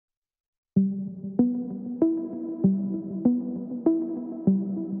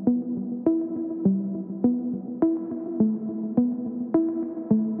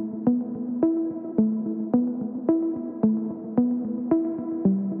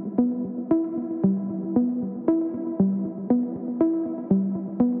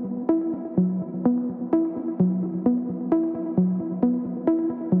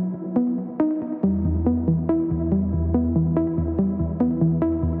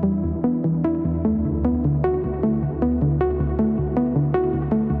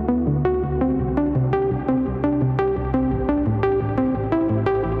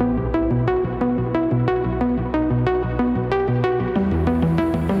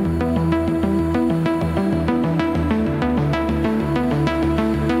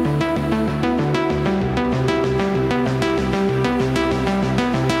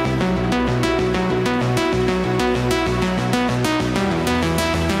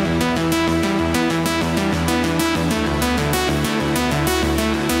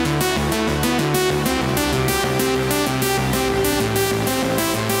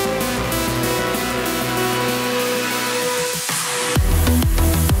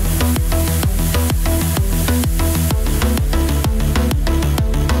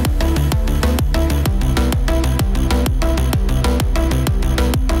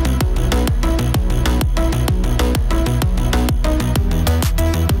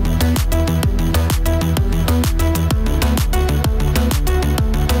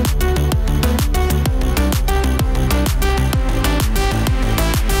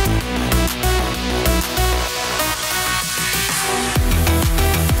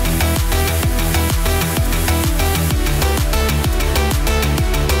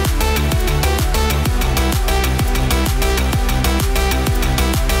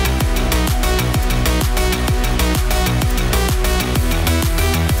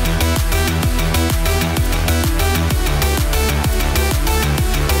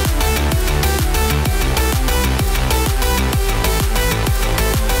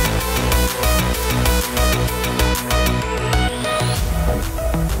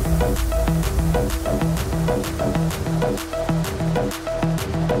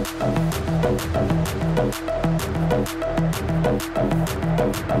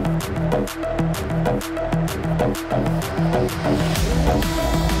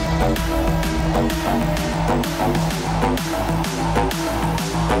Keep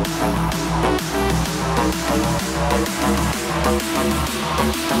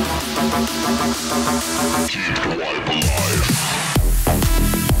the wipe alive.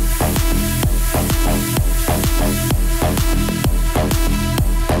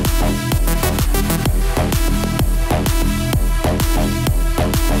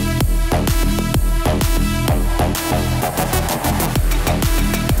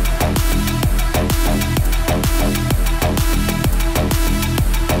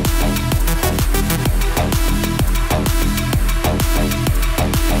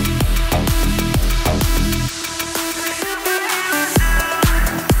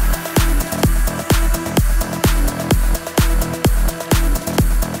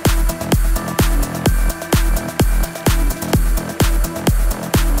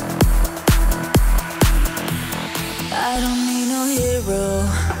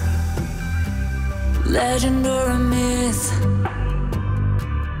 Legend or a myth,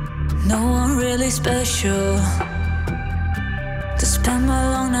 no one really special to spend my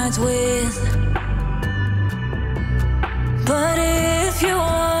long nights with. But if you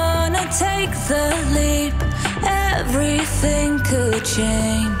wanna take the leap, everything could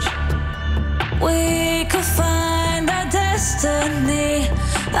change. We could find our destiny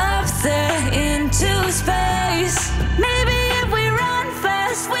up there into space. Maybe if we run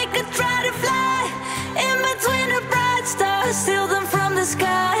fast, we could try to fly in between the bright stars, steal them from the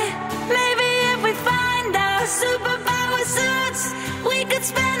sky. Maybe if we find our superpower suits, we could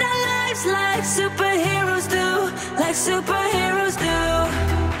spend our lives like superheroes do, like superheroes do,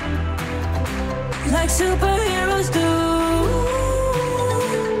 like superheroes do.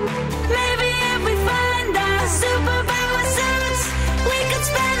 Maybe if we find our superpower suits, we could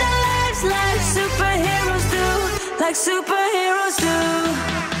spend our lives like superheroes do, like superheroes do.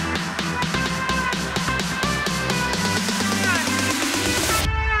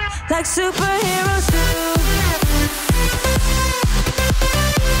 Like superheroes do.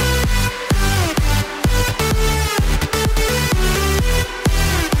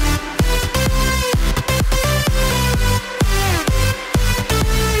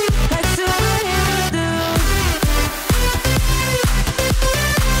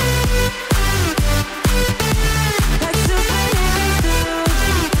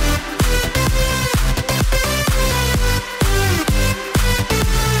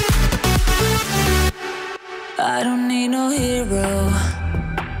 I don't need no hero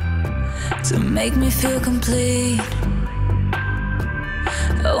to make me feel complete.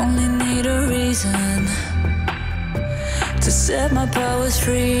 Only need a reason to set my powers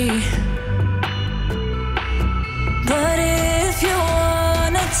free. But if you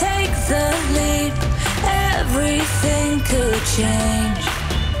wanna take the leap, everything could change.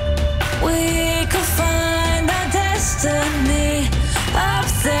 We could find our destiny up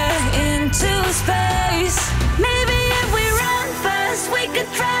there into space. Maybe if we run fast, we could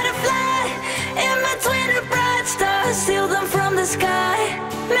try to fly in between the bright stars, steal them from the sky.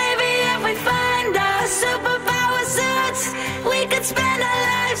 Maybe if we find our superpower suits, we could spend our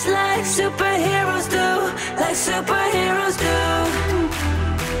lives like superheroes do, like superheroes do,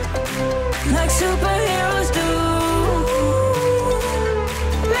 like superheroes do.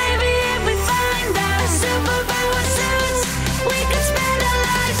 Maybe if we find our superpower suits, we could spend our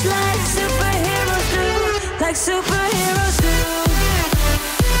lives like superheroes do, like superheroes do.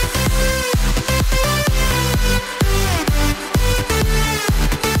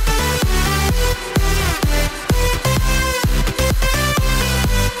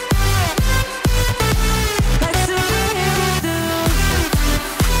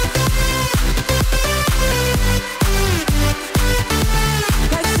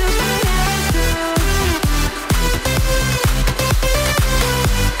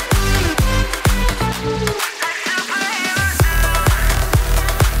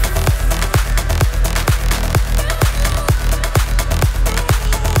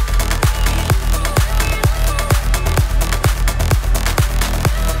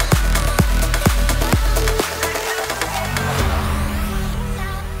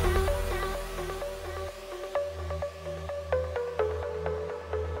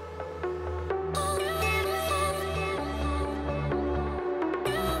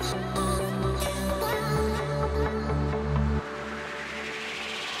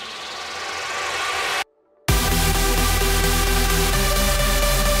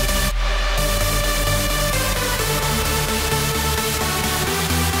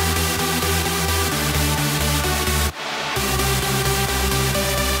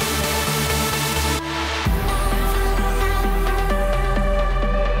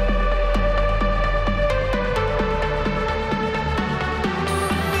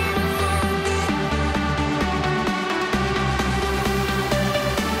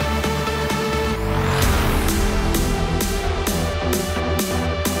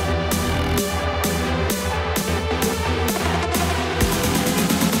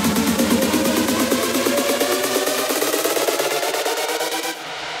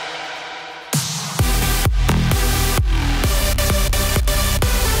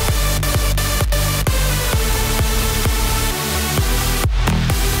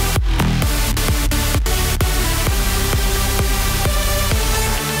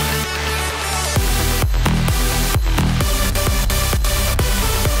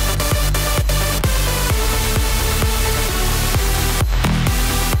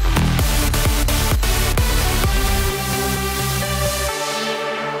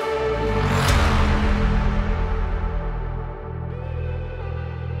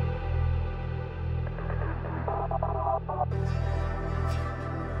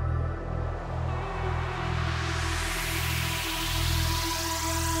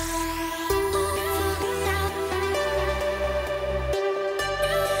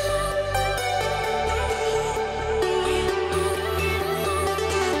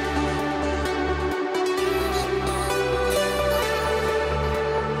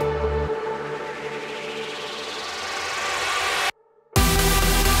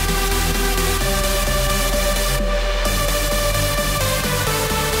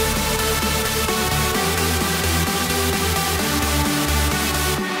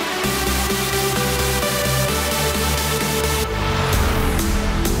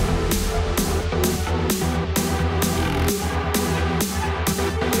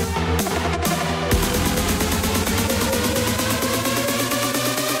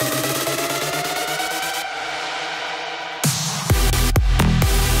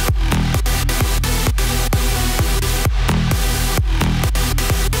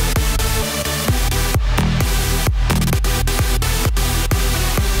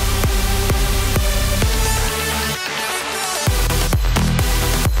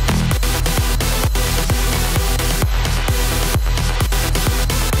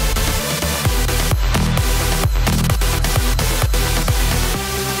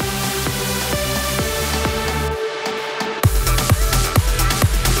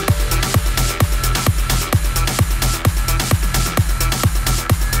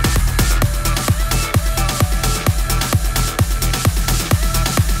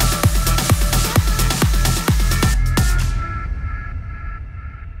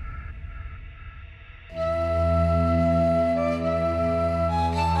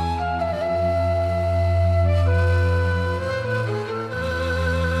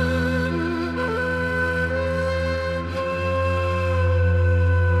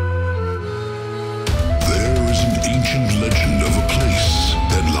 legend of a place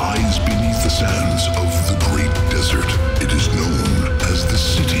that lies beneath the sands of the great desert. It is known as the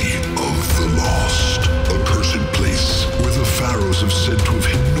City of the Lost, a cursed place where the pharaohs have said to have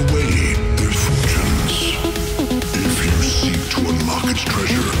hidden away their fortunes. If you seek to unlock its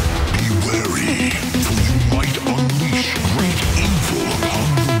treasure, be wary, for you might unleash great evil upon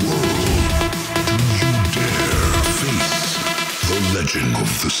the world. Do you dare face the legend of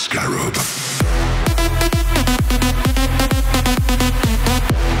the Scarab?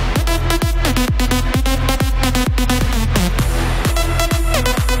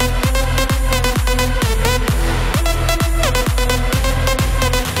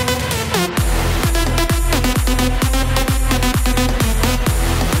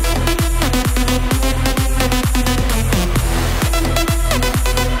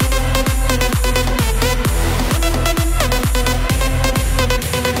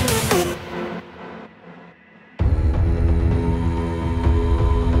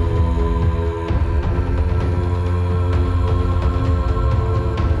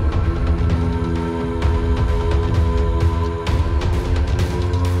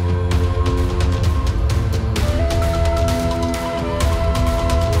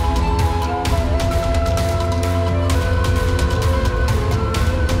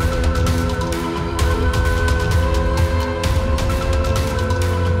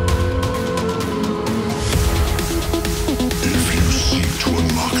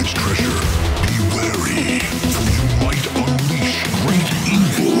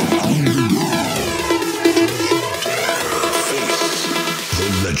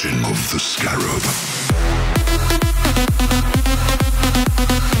 Of the Scarab.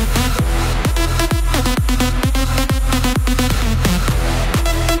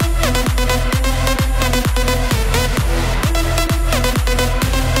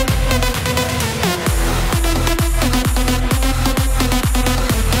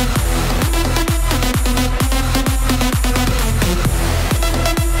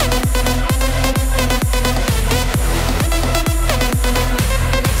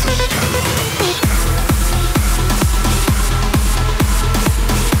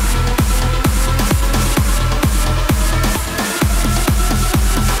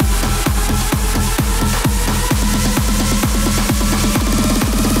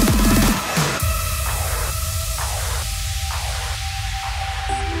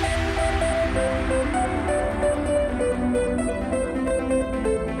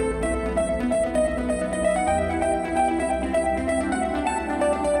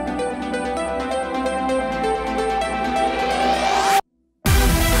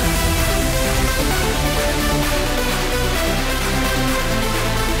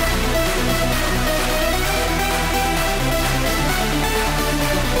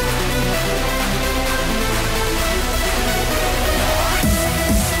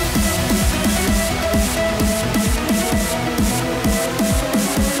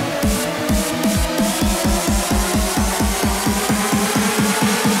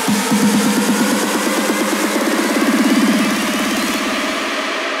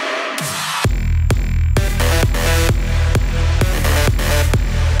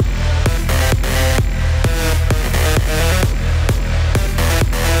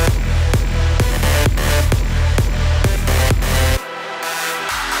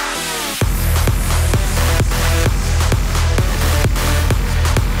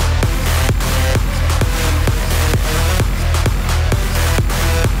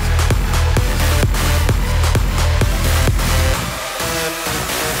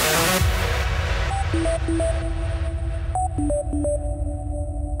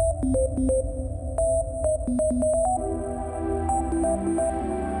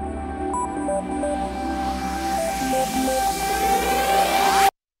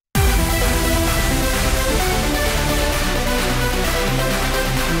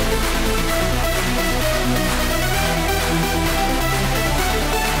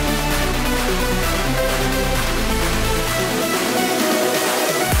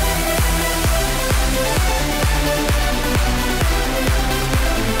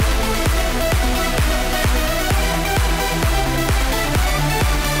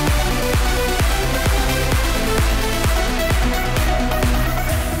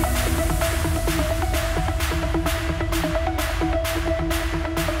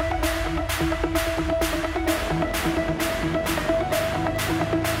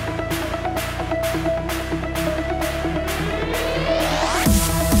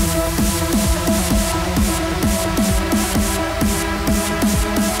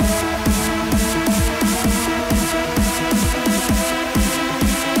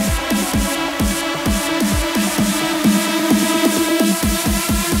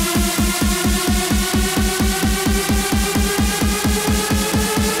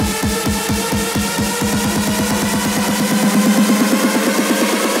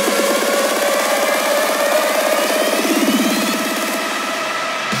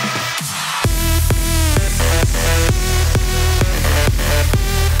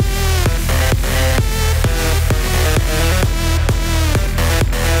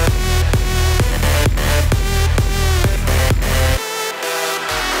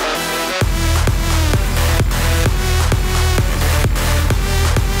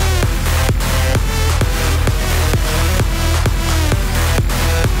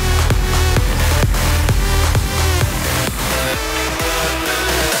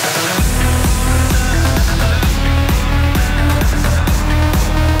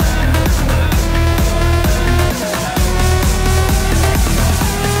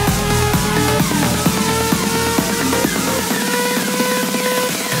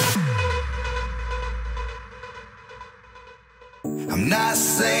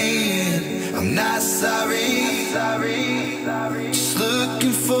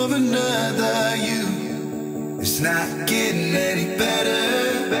 for another you. It's not getting any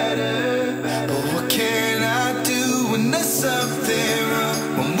better, but what can I do when there's something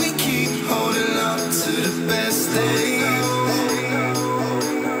wrong? When we keep holding on to the best days.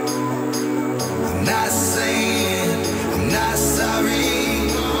 I'm not saying I'm not sorry,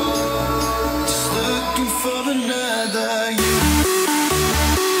 just looking for another you.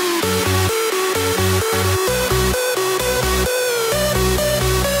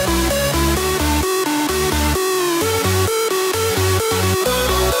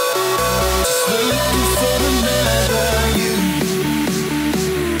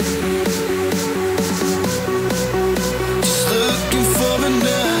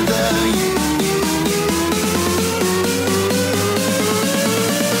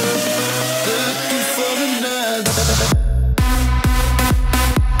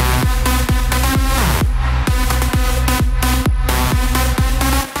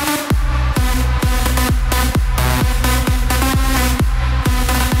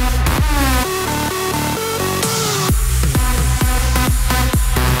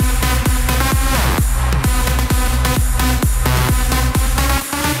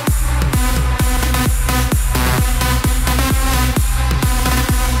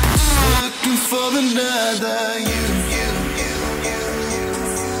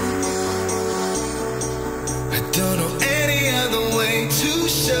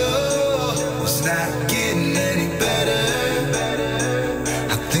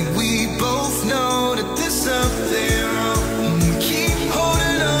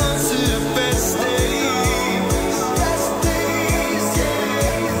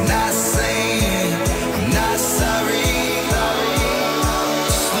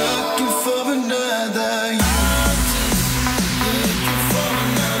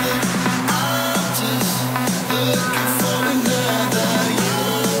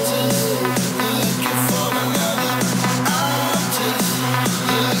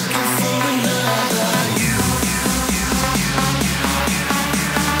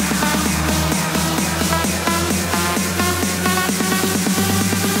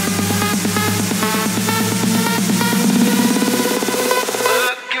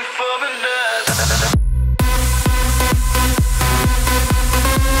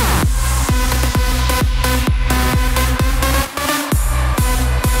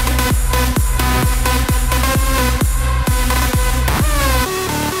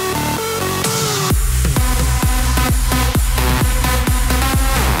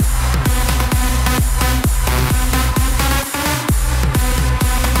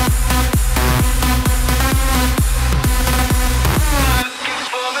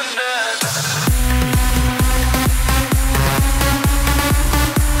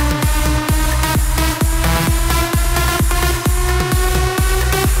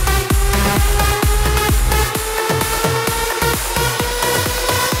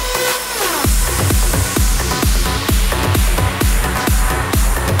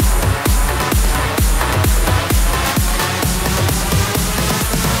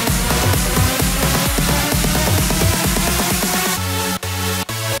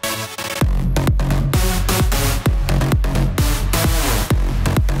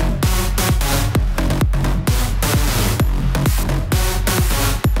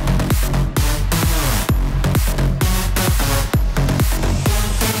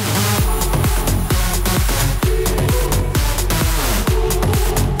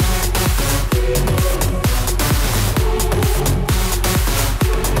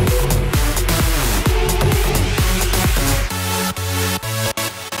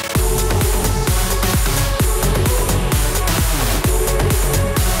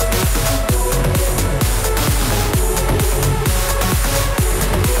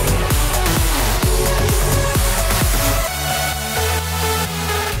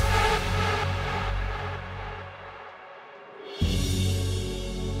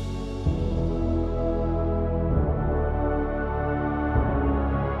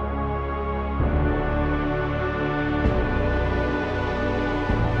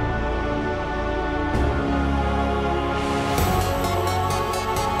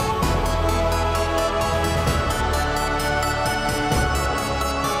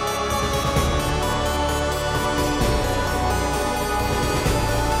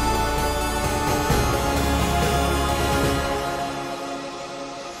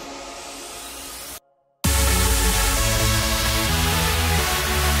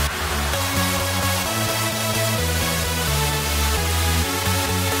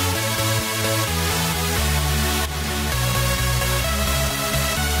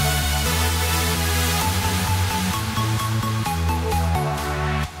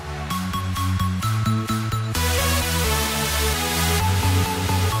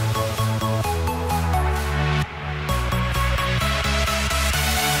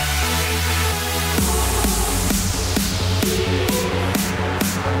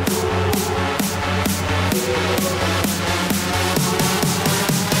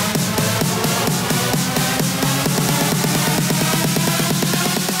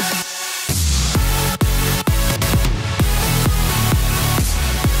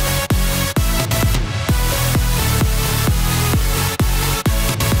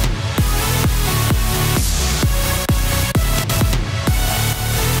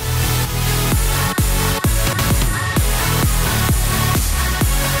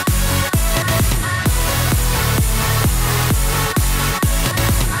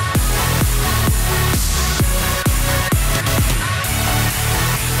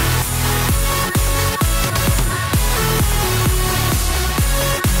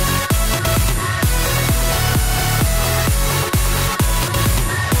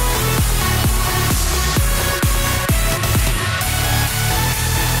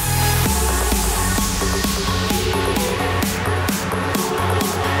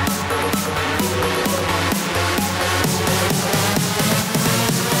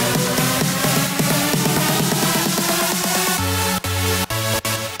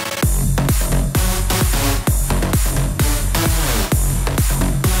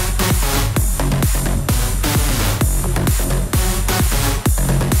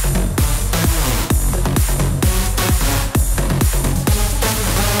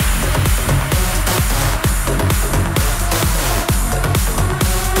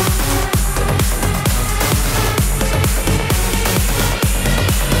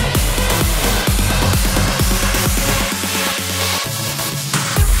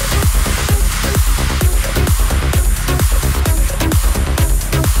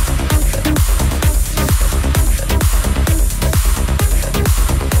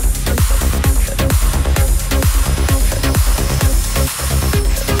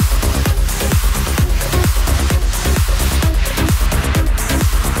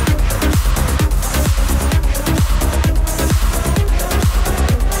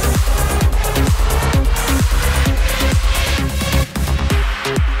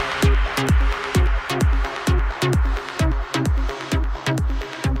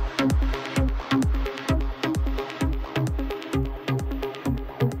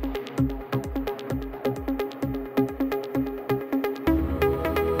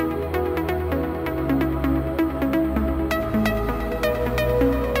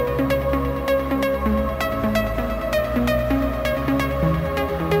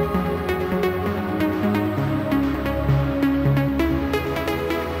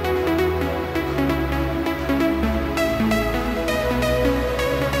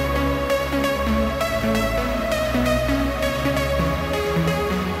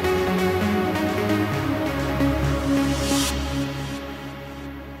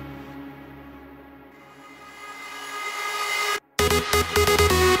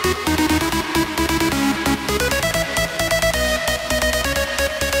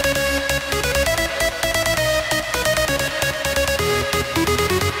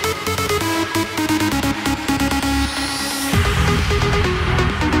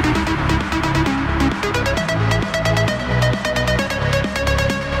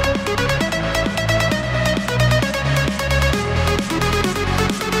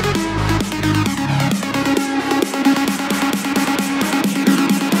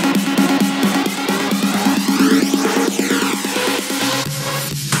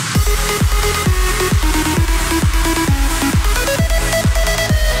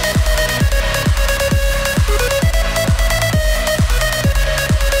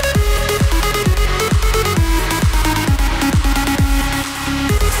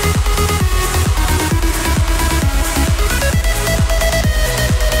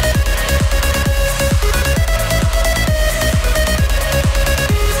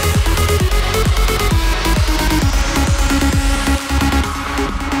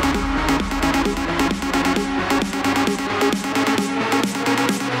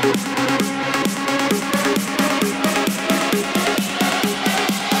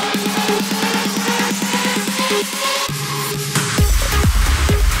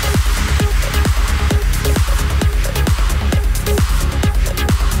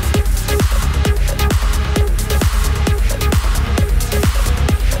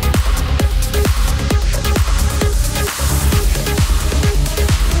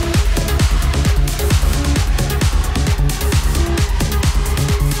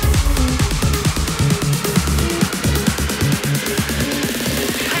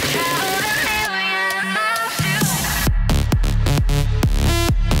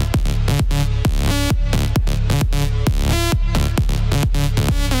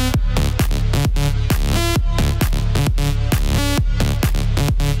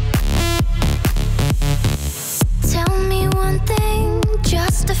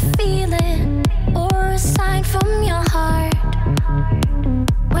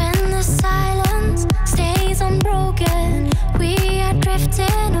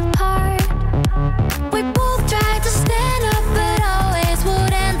 drifting apart. We both tried to stand up, but always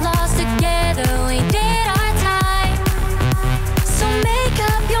wouldn't last together. We did our time. So make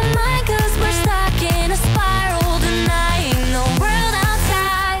up your mind, 'cause we're stuck in a spiral, denying the world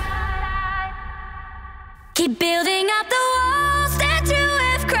outside. Keep building up the walls that you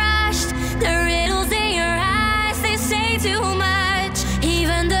have crushed. The riddles in your eyes, they say too much.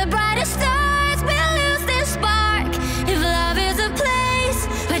 Even the brightest stars will lose their spark. If love is a place,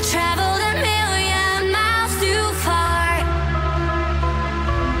 we traveled a million miles too far.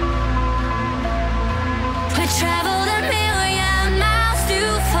 We traveled a million miles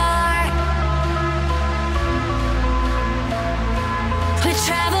too far. We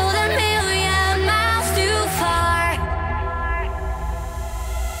traveled a million miles too far.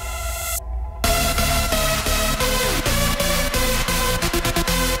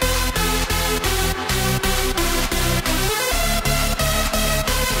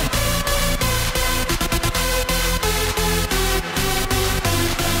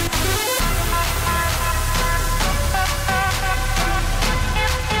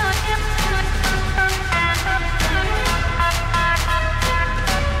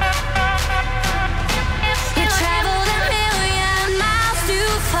 We traveled a million miles too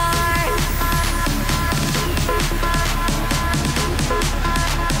far.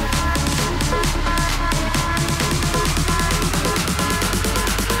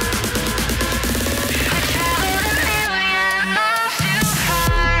 We traveled a million miles too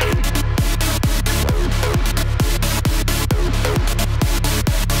far.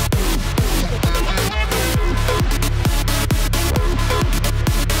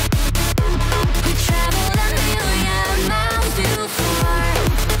 We traveled a million miles too far.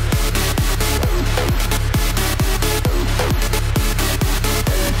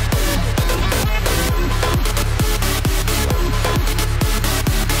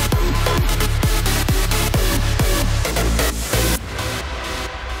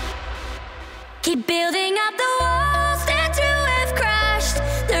 Keep building up the walls that you have crushed.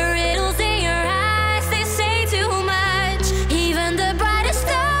 The riddles in your eyes, they say too much. Even the brightest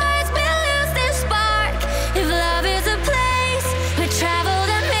stars will lose their spark. If love is a place, we traveled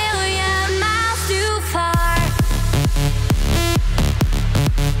a million miles too far.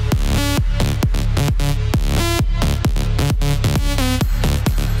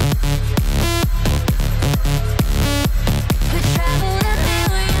 We traveled a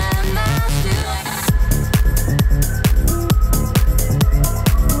million miles too far.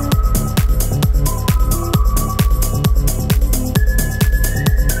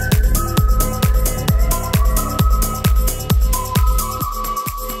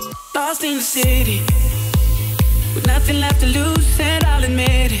 Lost in the city, with nothing left to lose, and I'll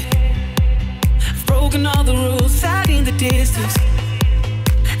admit it. I've broken all the rules out in the distance.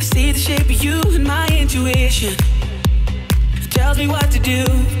 I see the shape of you in my intuition. It tells me what to do.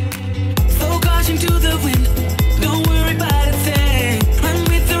 Throw caution to the wind, don't worry about a thing. Run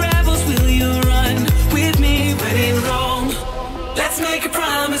with the rebels, will you run with me when in Rome? Let's make a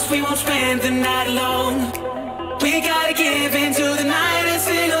promise we won't spend the night alone. We gotta give into the night and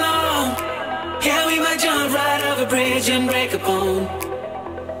sing along. Yeah, we might jump right off a bridge and break a bone.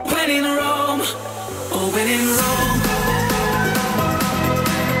 When in Rome, oh, when in Rome.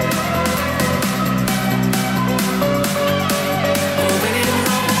 Oh, when in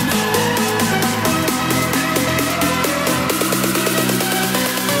Rome.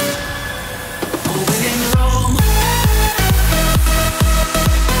 Oh, when in Rome.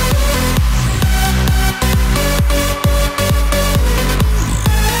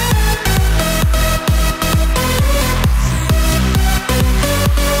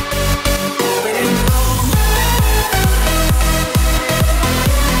 When in Rome.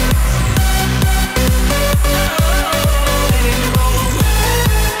 When in Rome.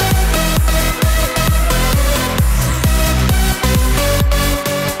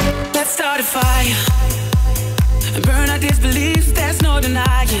 Let's start a fire and burn our disbeliefs, there's no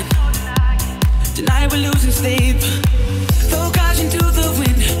denying. Tonight we're losing sleep. Throw caution to the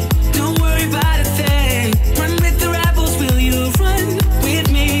wind, don't worry about a thing. Run with the rebels, will you run with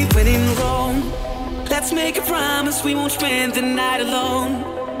me when in Rome? Let's make a promise we won't spend the night alone.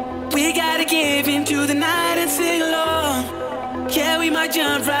 We gotta give into the night and sing along. Yeah, we might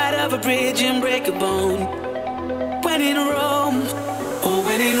jump right off a bridge and break a bone. When in Rome, oh,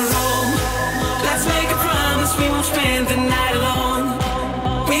 when in Rome. Let's make a promise we won't spend the night alone.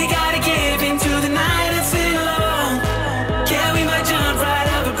 We gotta give into the night and sing along. Yeah, we might jump right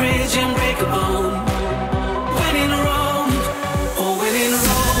off a bridge and break a bone. When in Rome, oh, when in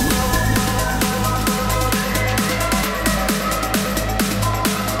Rome.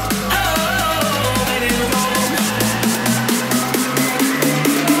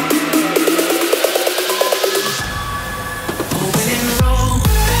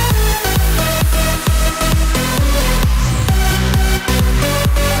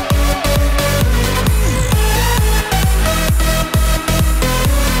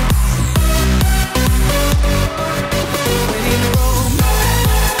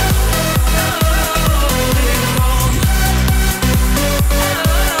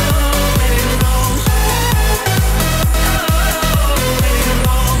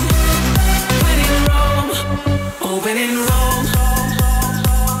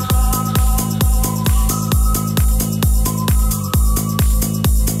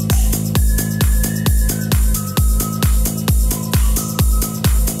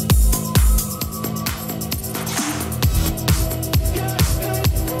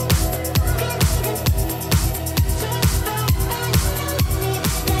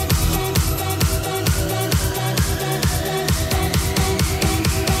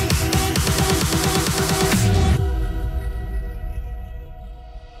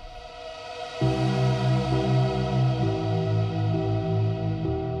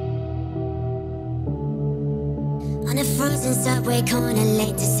 On a frozen subway corner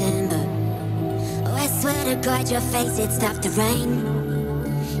late December. Oh, I swear to God your face, it stopped the rain.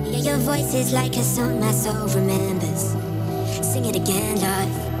 Yeah, your voice is like a song my soul remembers. Sing it again,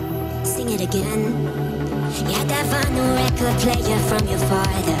 love, sing it again. You had that vinyl record player from your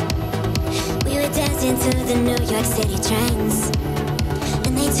father. We were dancing to the New York City trains,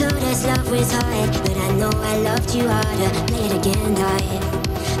 and they told us love was hard, but I know I loved you harder. Play it again,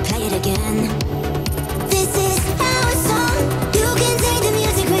 love, play it again. This is our song. You can take the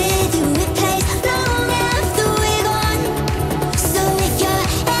music with you. It plays long after we're gone. So if you're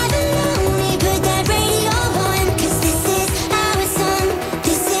ever lonely, put that radio on. 'Cause this is our song.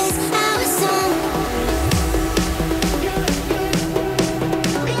 This is our song.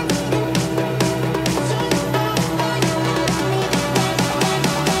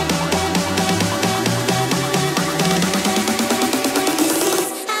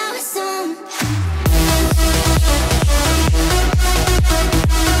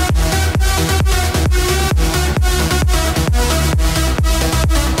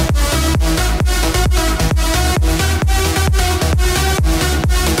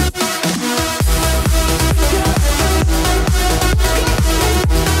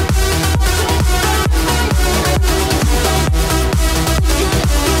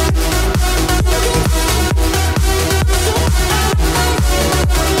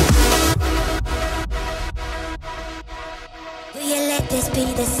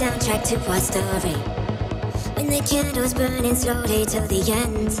 To our story, when the candles burning slowly till the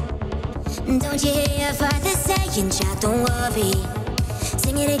end. Don't you hear your father saying, child, don't worry.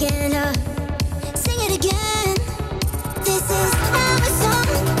 Sing it again, oh, sing it again. This is our song.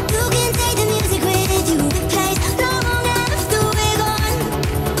 You can take the music with you. It plays long after we're gone.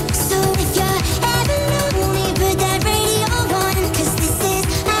 So if you're ever lonely, put that radio on. 'Cause this is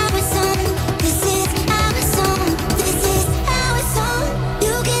our song. This is our song. This is our song.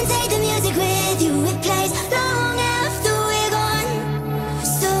 You can take the music with you. It plays long after we're gone.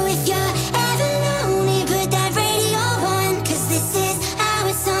 So if you're ever lonely, put that radio on. 'Cause this is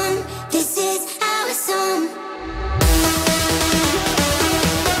our song.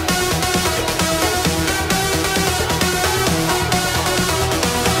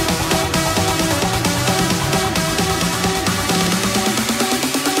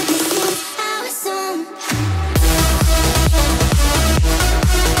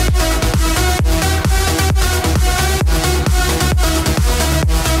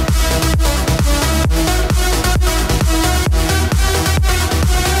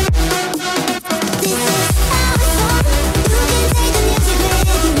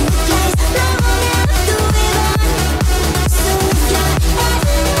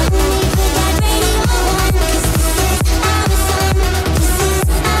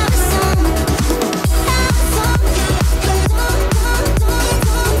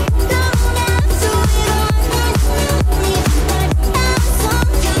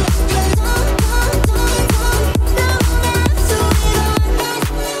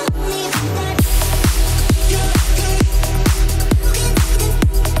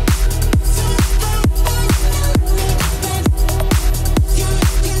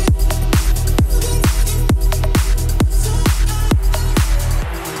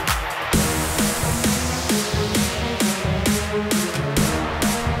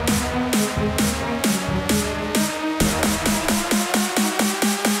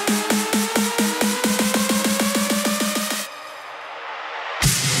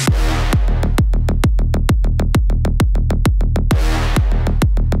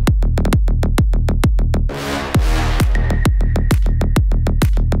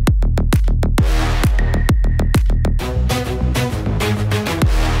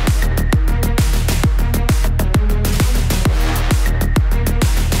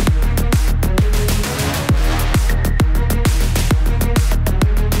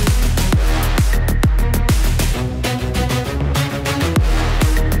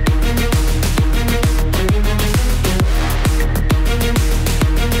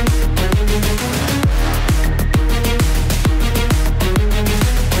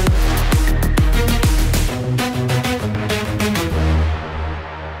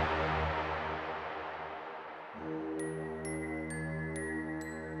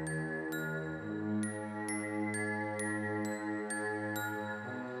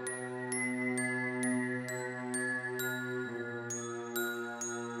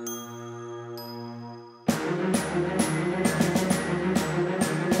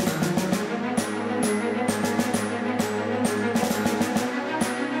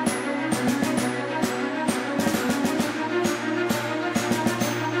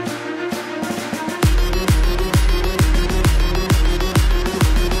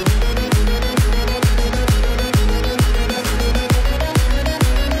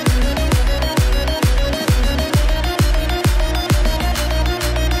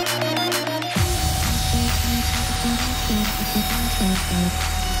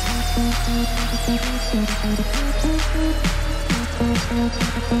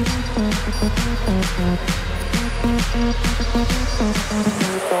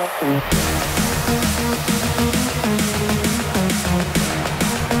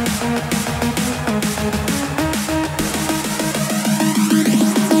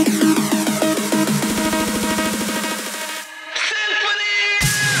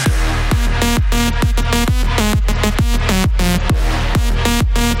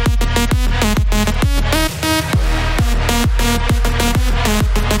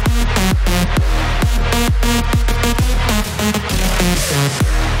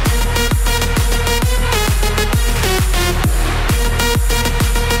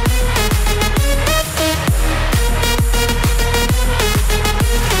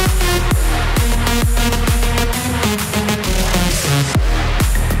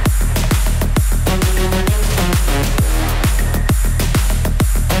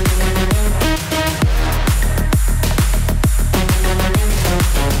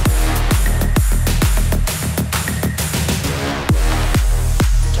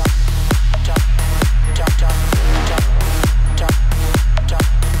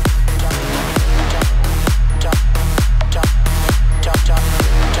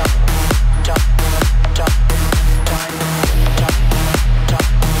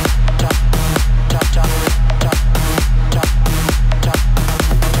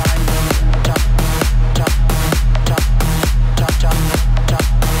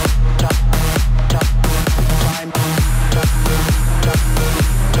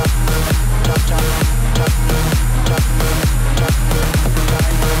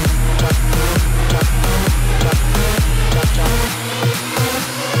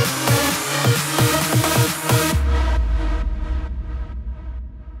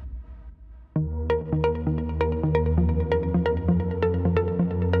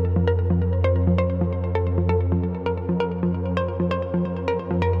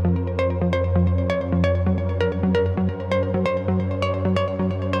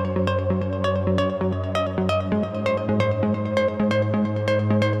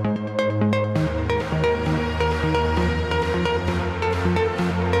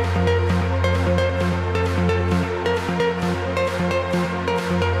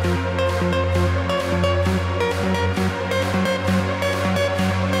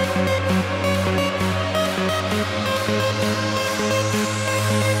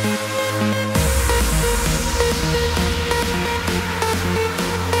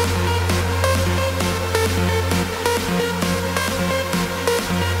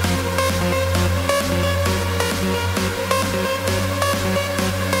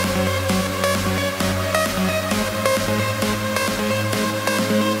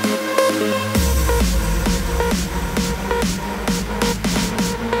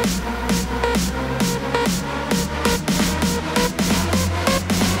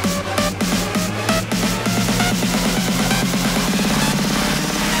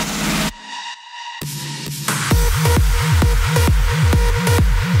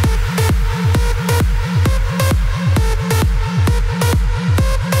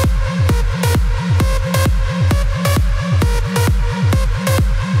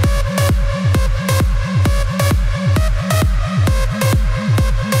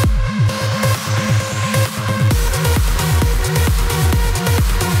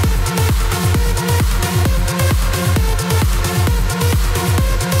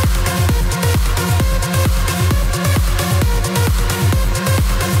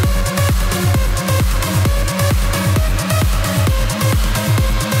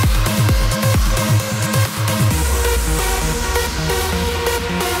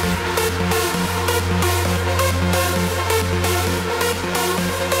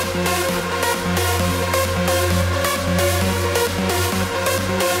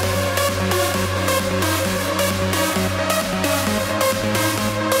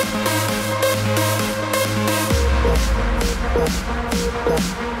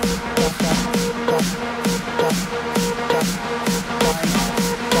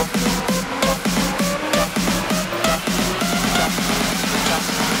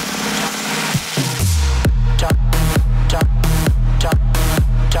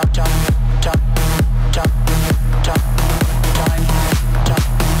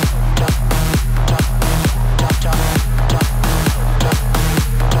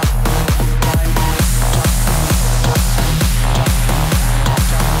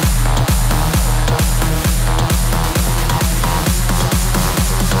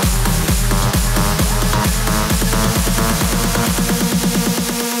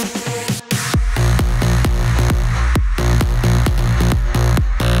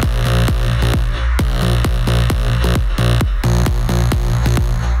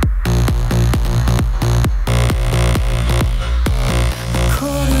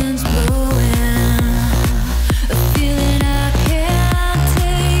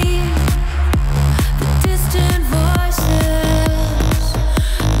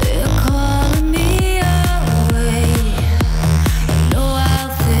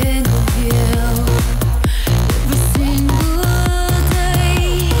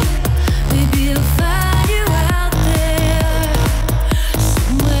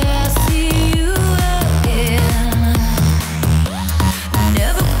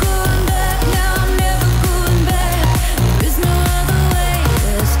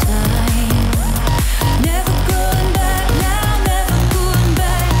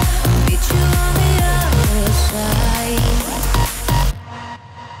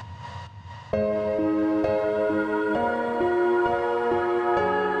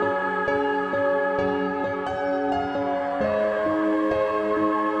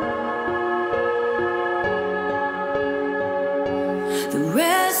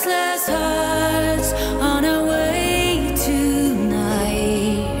 restless hearts on our way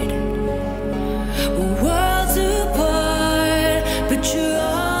tonight. We're worlds apart, but you're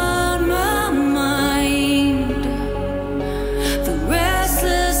on my mind. The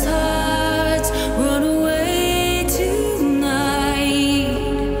restless hearts run away tonight.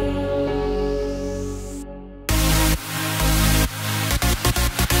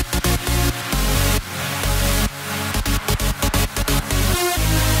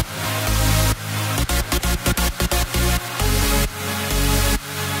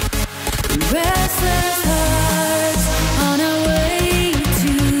 Restless hearts on our way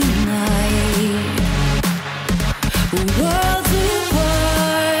tonight. Worlds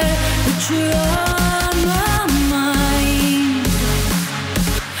apart, but you're on my mind.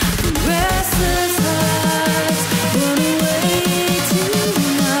 Restless hearts run away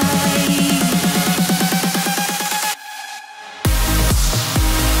tonight.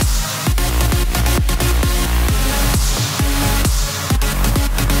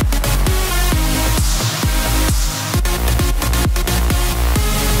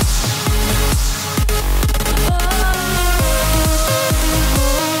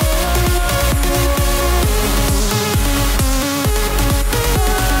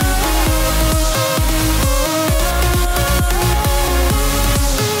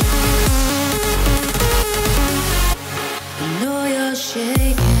 I know you're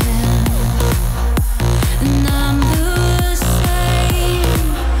shaking, and I'm the same.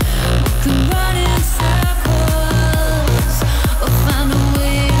 We can run in circles or find a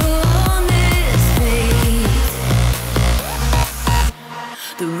way to own this fate.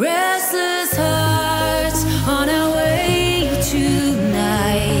 The restless hearts on our way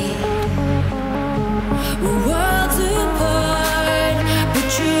tonight. We're worlds apart, but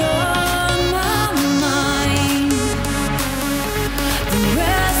you're on my mind. The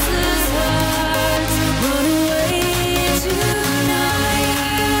restless hearts run away tonight.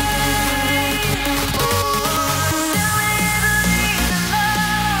 Do we believe in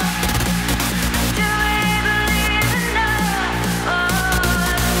love? Do we believe in love? Oh,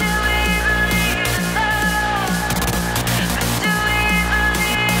 do we believe in love? Do we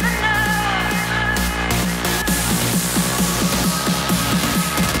believe in love?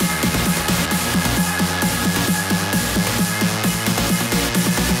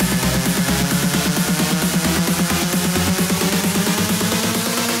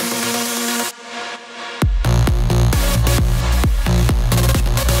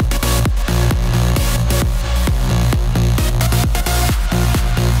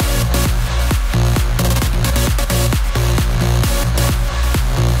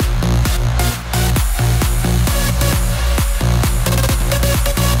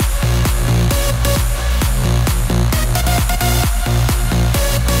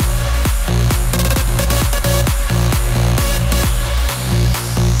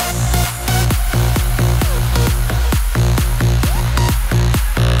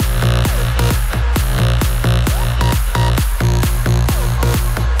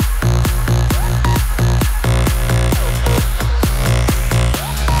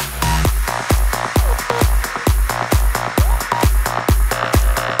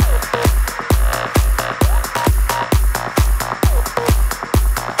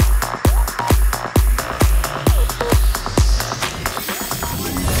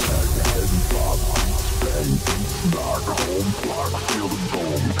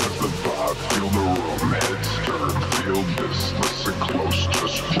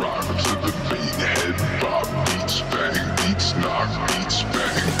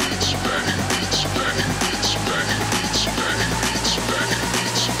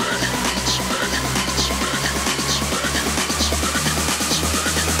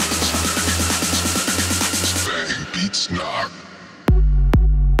 Beats knock.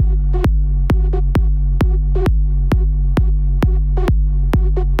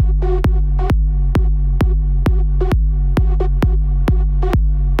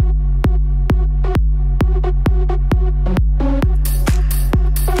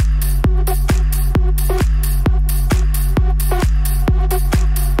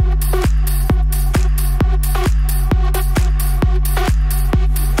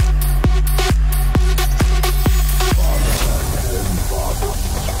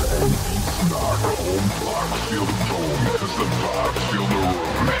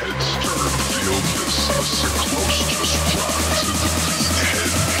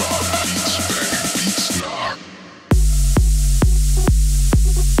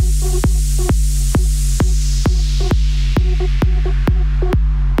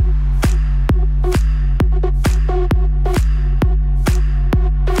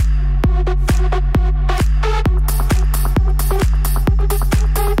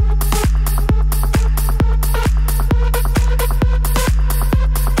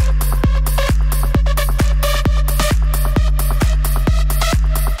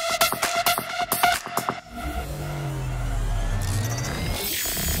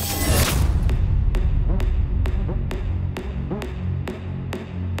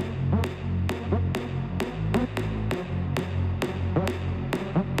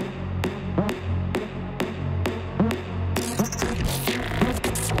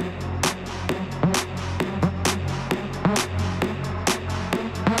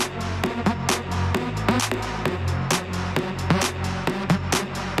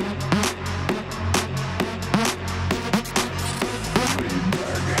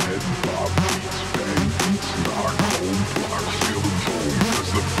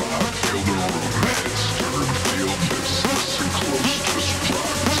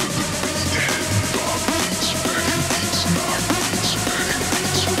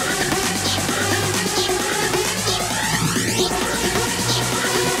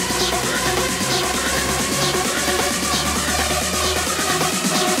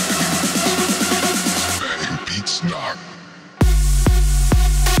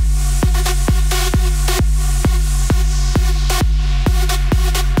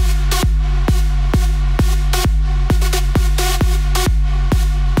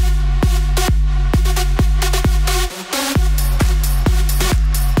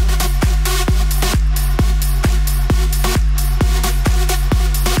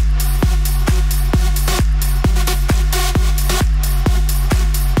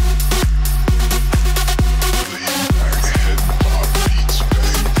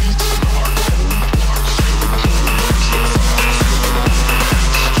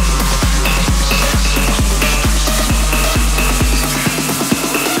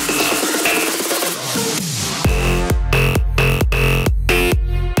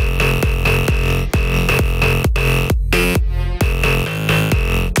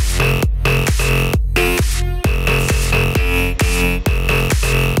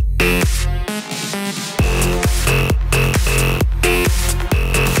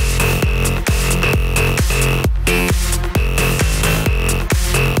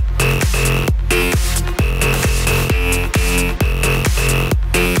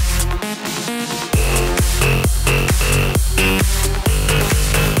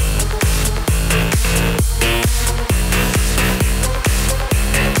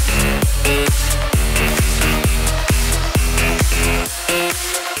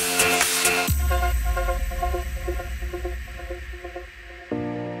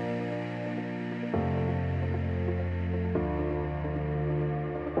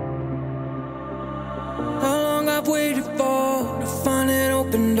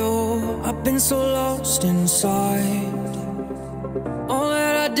 so lost inside. All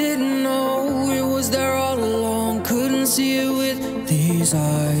that I didn't know, it was there all along. Couldn't see it with these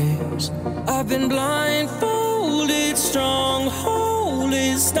eyes. I've been blindfolded,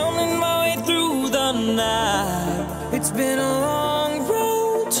 strongholded, stumbling my way through the night. It's been a long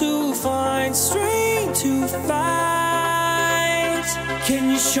road to find strength to fight. Can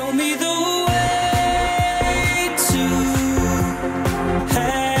you show me the way to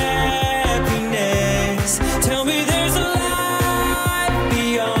happiness? Tell me there's a life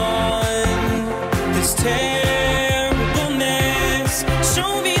beyond this terribleness.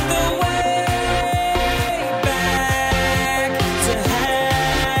 Show me the way back to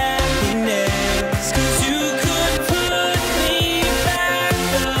happiness. 'Cause you could put me back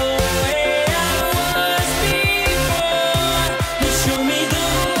the way I was before. You show me the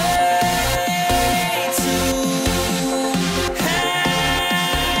way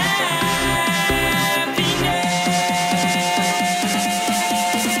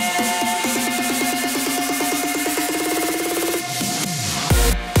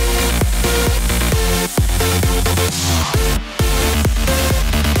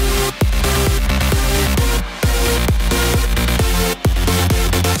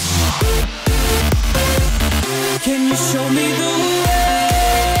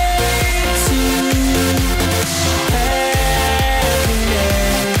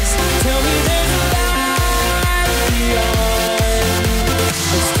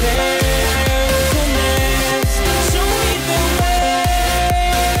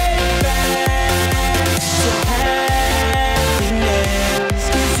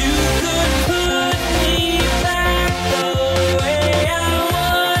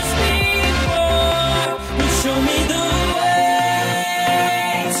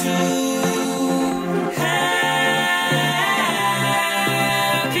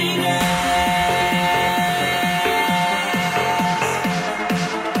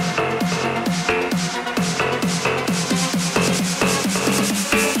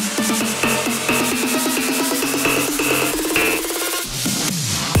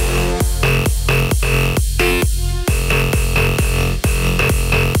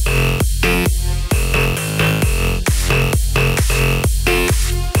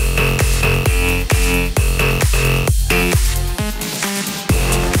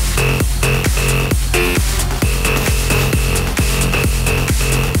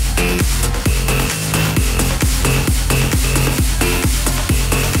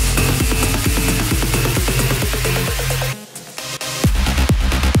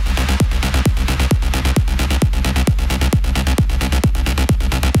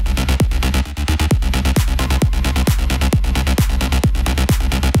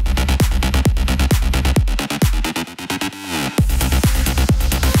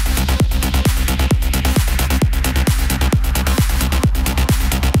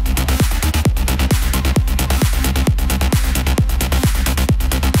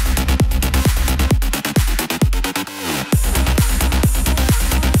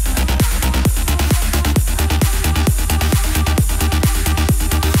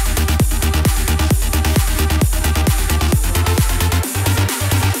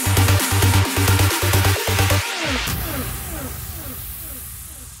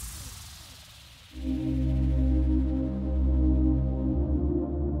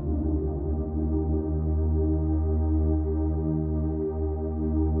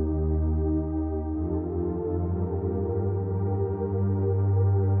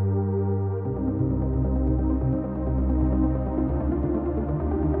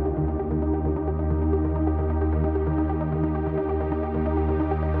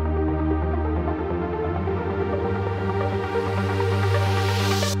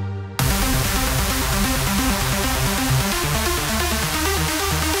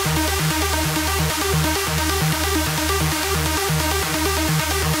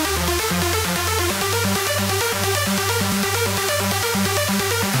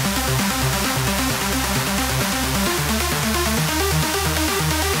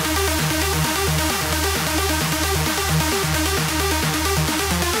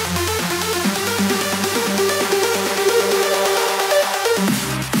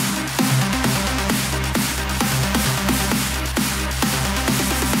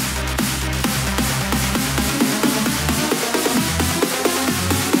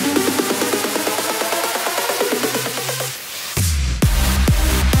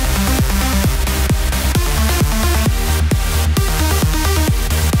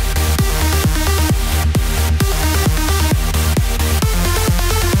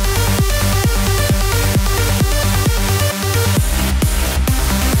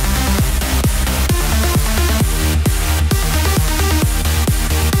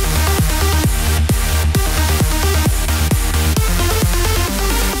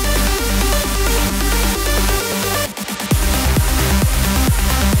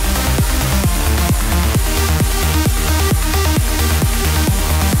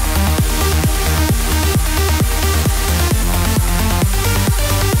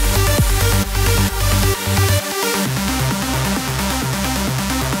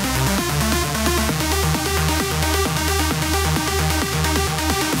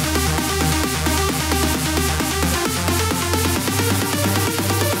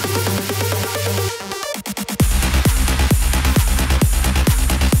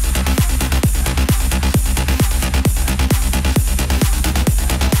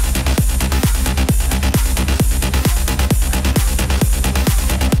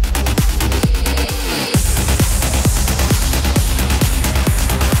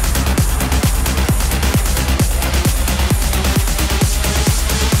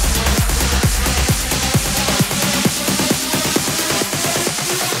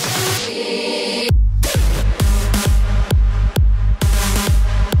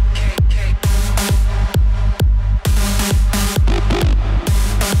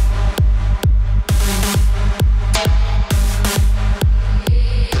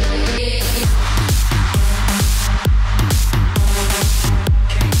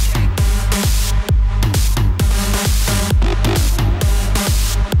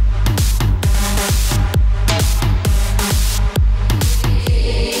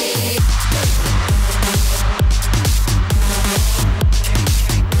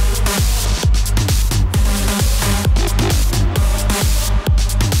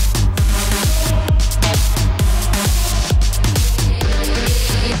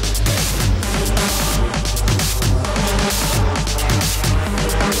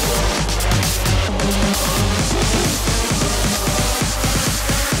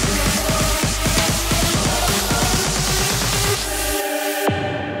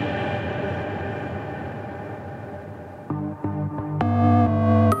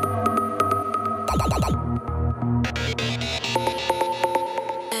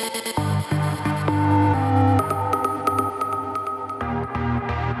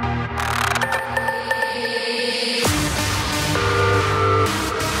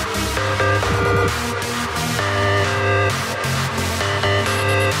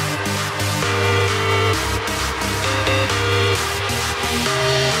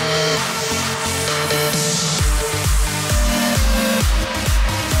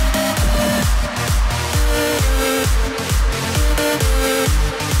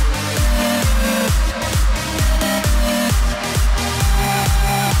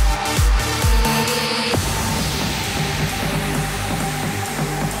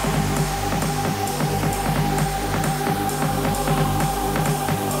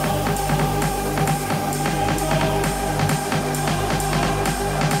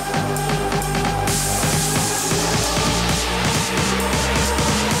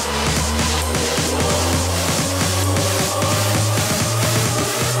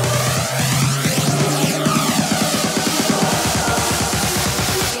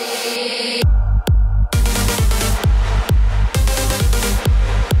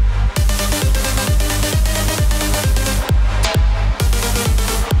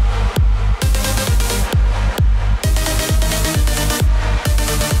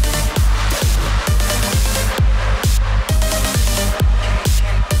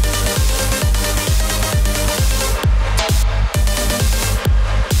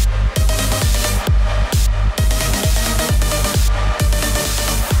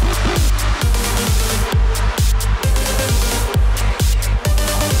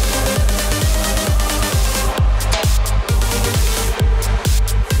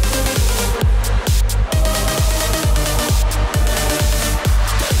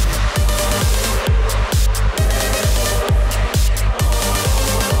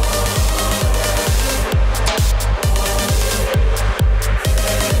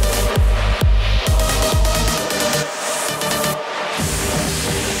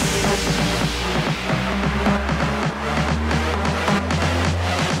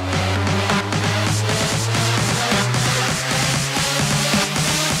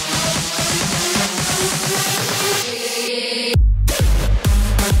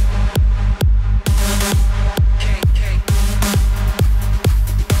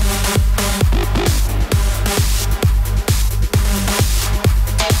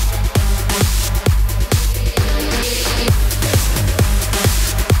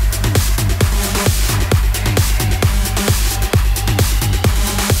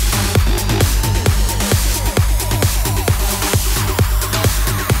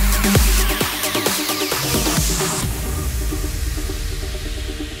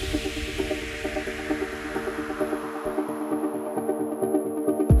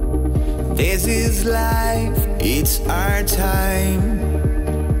This is life, it's our time.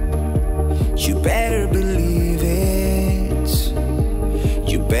 You better believe it.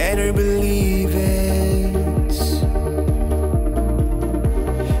 You better believe it.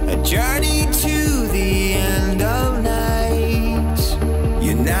 A journey to the end of night.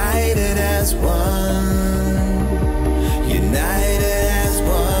 United as one. United as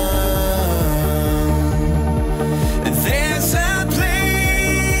one. There's a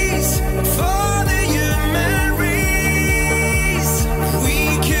place for the human race. We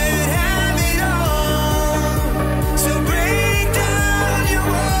could have it all. So break down your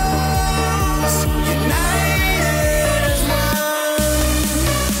walls. United as one.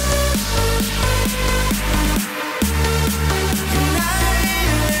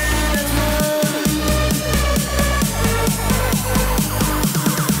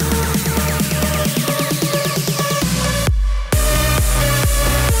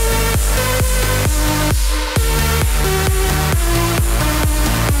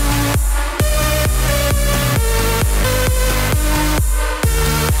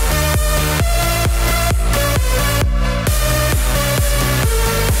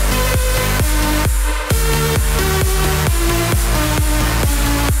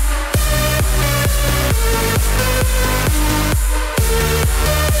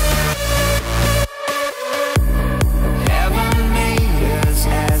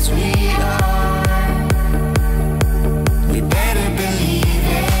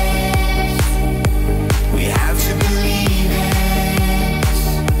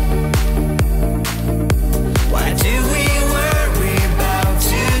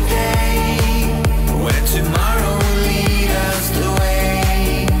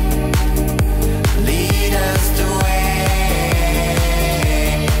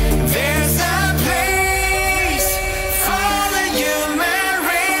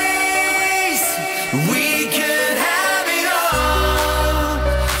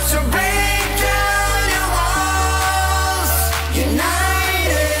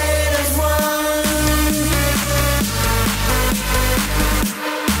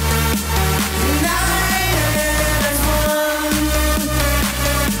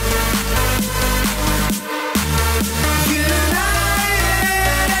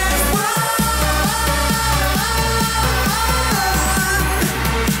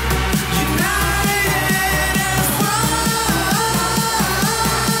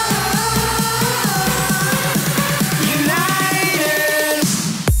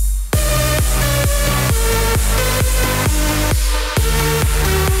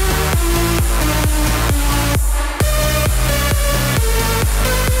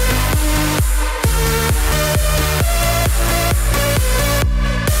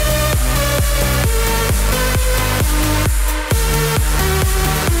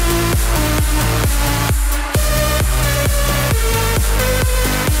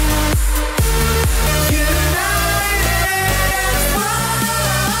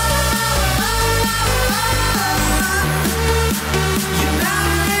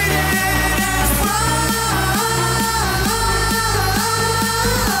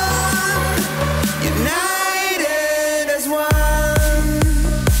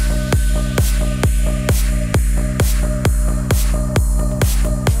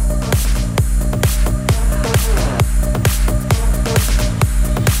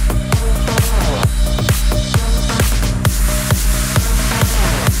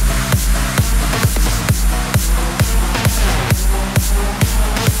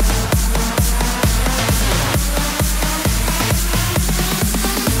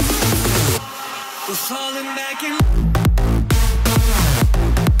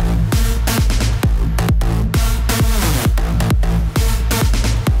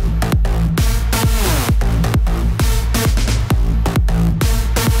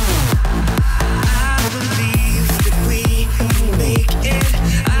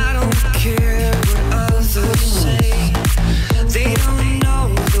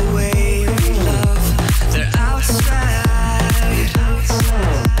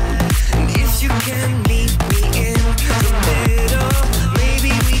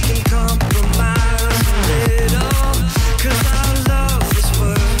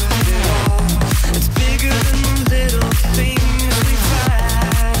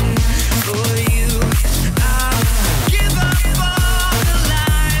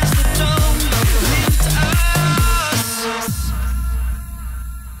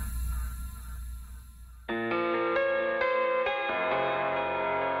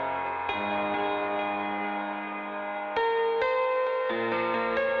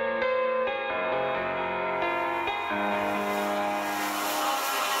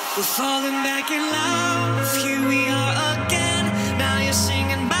 We're falling back in love, here we are again. Now you're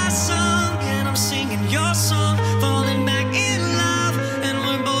singing my song, and I'm singing your song. Falling back in love, and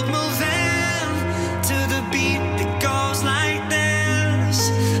we're both moving to the beat that goes like this.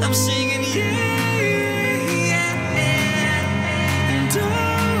 I'm singing yeah, and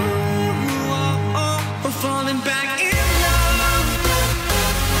oh, we're falling back in love.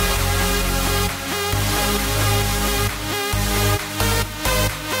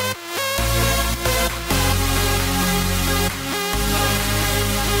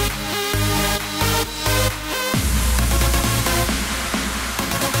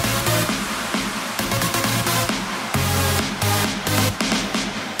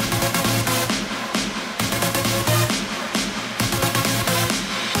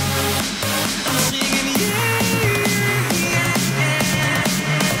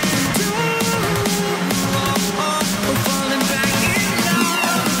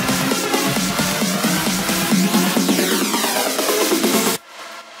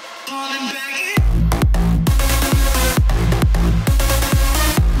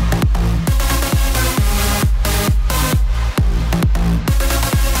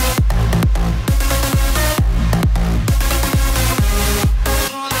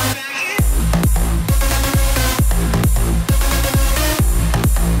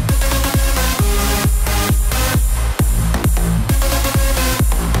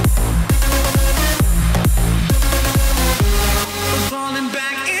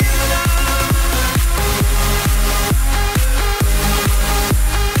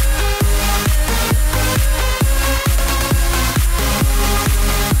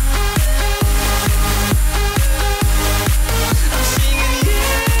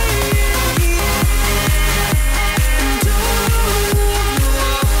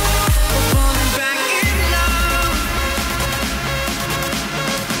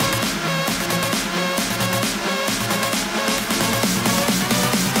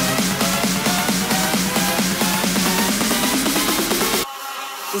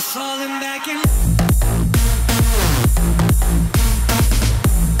 We're falling back in.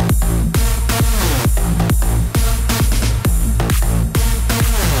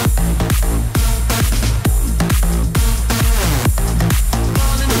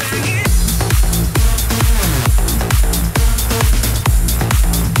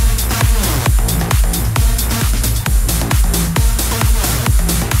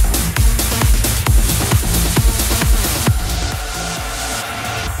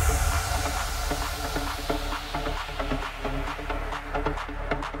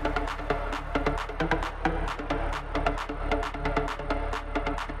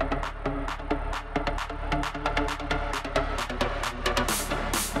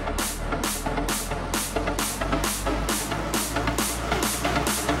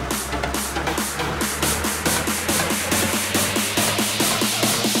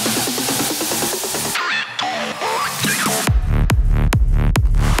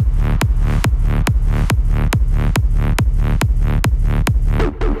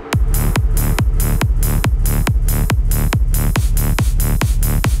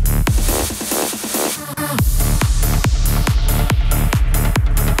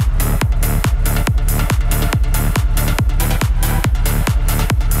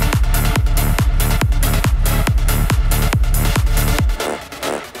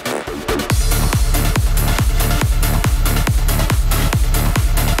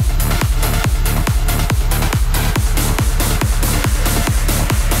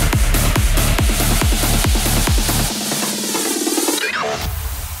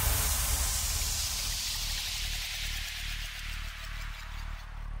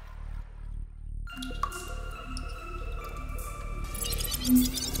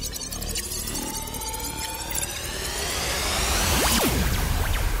 Mm-hmm.